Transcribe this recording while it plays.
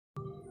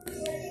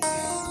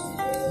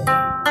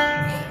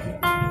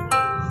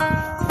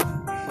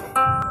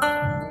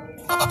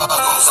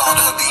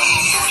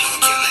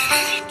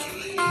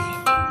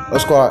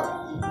Let's go out.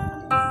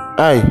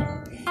 Hey,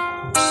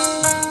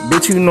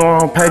 bitch, you know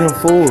I'm paid in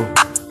full.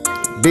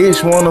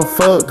 Bitch wanna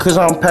fuck cause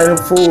I'm paid in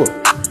full.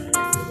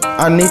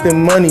 I need the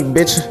money,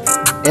 bitch,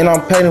 and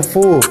I'm paid in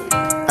full.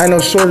 Ain't no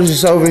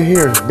shortages over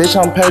here, bitch,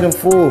 I'm paid in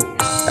full.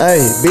 Hey,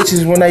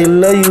 bitches, when they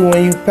love you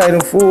when you paid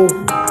in full.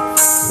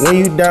 When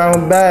you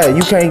down bad,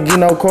 you can't get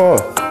no car.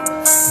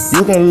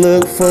 You can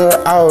look for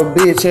our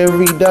bitch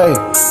every day.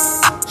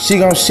 She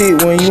gon'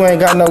 shit when you ain't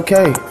got no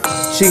K.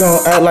 She gon'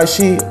 act like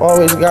she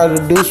always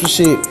gotta do some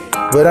shit.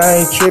 But I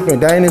ain't trippin',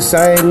 that ain't the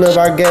same love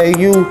I gave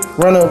you.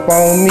 Run up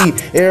on me,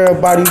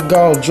 everybody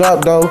gon'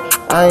 drop though.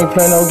 I ain't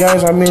playin' no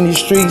games, I'm in these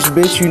streets,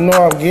 bitch, you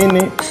know I'm getting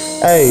it.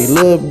 Hey,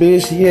 little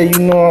bitch, yeah, you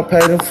know I'm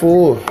paid in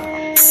full.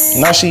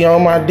 Now she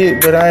on my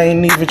dick, but I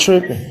ain't even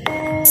trippin'.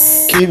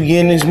 Keep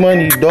getting this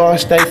money, dog,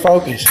 stay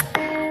focused.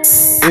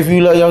 If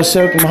you love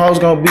yourself, them hoes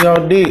gon' be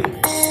on dick.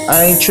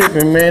 I ain't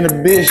trippin', man, the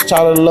bitch try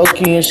to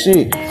low-key and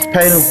shit.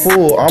 Paid in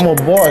full, I'm a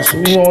boss,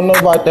 we don't know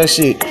about that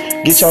shit.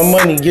 Get your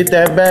money, get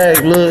that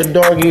bag, little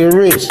dog, get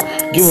rich.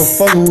 Give a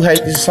fuck who hate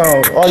this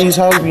song, all these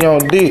hoes be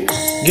on dick.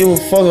 Give a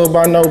fuck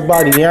about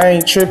nobody, I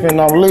ain't trippin',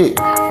 I'm lit.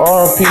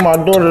 R.I.P. my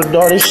daughter,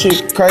 dog, this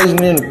shit crazy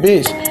than a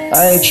bitch.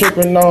 I ain't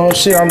trippin' on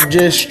shit, I'm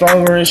just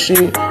stronger and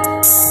shit.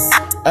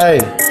 Hey,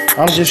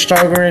 I'm just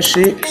stronger and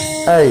shit.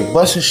 Hey,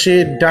 bustin'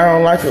 shit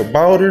down like a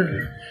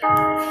boulder.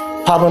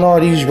 Popping all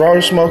these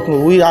rollers,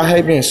 smoking weed, I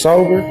hate being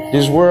sober.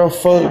 This world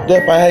fucked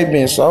up, I hate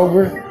being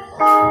sober.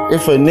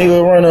 If a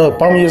nigga run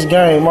up on me, it's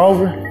game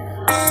over.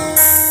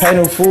 Paid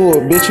in full,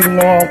 bitch, you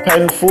know I'm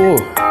paid in full.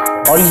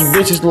 All these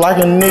bitches like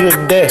a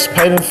nigga that's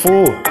paid in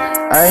full.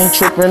 I ain't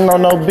tripping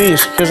on no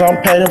bitch, cause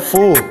I'm paid in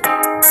full.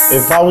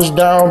 If I was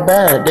down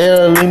bad,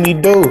 they'll leave me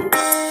do.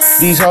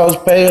 These hoes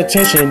pay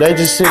attention, they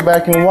just sit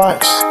back and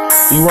watch.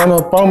 You run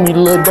up on me,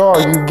 little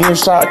dog, you getting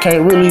shot.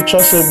 Can't really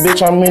trust a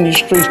bitch, I'm in these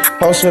streets.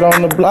 Posted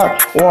on the block,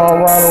 while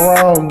I'm riding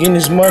around, getting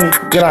this money.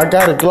 Then I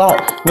got a Glock.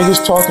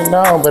 Niggas talking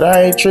down, but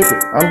I ain't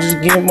tripping. I'm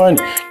just getting money.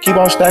 Keep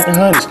on stacking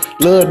hundreds.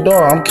 Little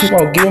dog, I'm keep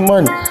on getting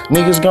money.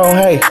 Niggas gon'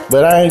 hate,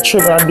 but I ain't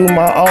tripping. I do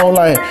my own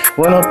lane.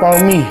 Run up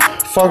on me,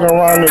 fuck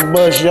around the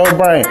bust your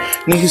brain.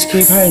 Niggas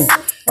keep hating.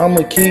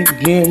 I'ma keep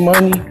getting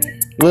money,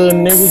 little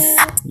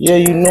nigga. Yeah,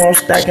 you know I'm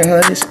stacking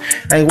hundreds.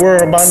 Ain't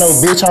worried about no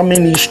bitch, I'm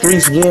in these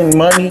streets getting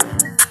money.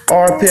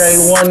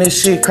 RPA1,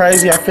 this shit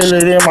crazy, I feel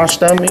it in my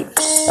stomach.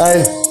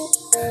 Hey,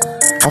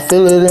 I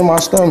feel it in my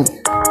stomach.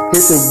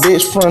 Hit the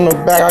bitch from the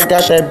back, I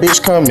got that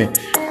bitch coming.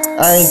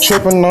 I ain't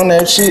tripping on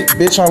that shit,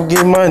 bitch, I'm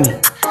getting money.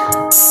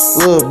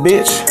 Little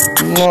bitch,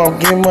 you know I'm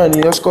getting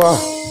money, let's go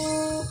out.